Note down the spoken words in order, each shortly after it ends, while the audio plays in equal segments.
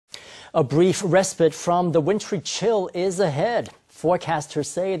A brief respite from the wintry chill is ahead. Forecasters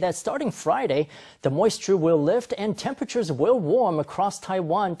say that starting Friday, the moisture will lift and temperatures will warm across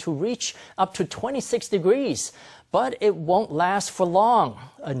Taiwan to reach up to 26 degrees. But it won't last for long.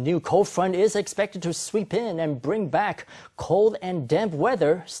 A new cold front is expected to sweep in and bring back cold and damp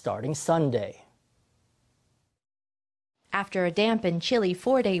weather starting Sunday. After a damp and chilly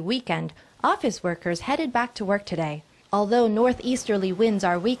 4-day weekend, office workers headed back to work today. Although northeasterly winds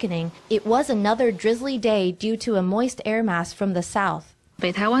are weakening, it was another drizzly day due to a moist air mass from the south.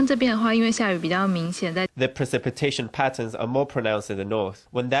 The precipitation patterns are more pronounced in the north.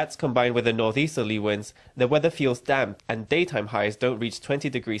 When that's combined with the northeasterly winds, the weather feels damp and daytime highs don't reach 20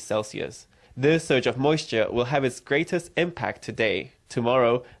 degrees Celsius. This surge of moisture will have its greatest impact today.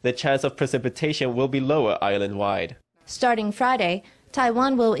 Tomorrow, the chance of precipitation will be lower island-wide. Starting Friday,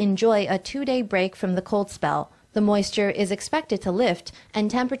 Taiwan will enjoy a 2-day break from the cold spell. The moisture is expected to lift, and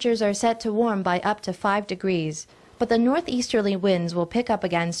temperatures are set to warm by up to 5 degrees. But the northeasterly winds will pick up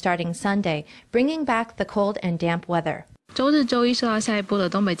again starting Sunday, bringing back the cold and damp weather. On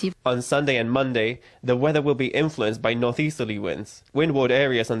Sunday and Monday, the weather will be influenced by northeasterly winds. Windward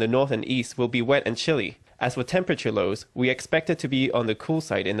areas on the north and east will be wet and chilly. As for temperature lows, we expect it to be on the cool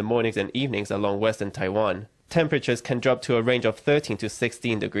side in the mornings and evenings along western Taiwan. Temperatures can drop to a range of 13 to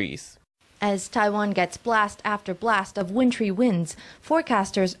 16 degrees. As Taiwan gets blast after blast of wintry winds,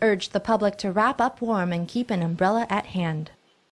 forecasters urge the public to wrap up warm and keep an umbrella at hand.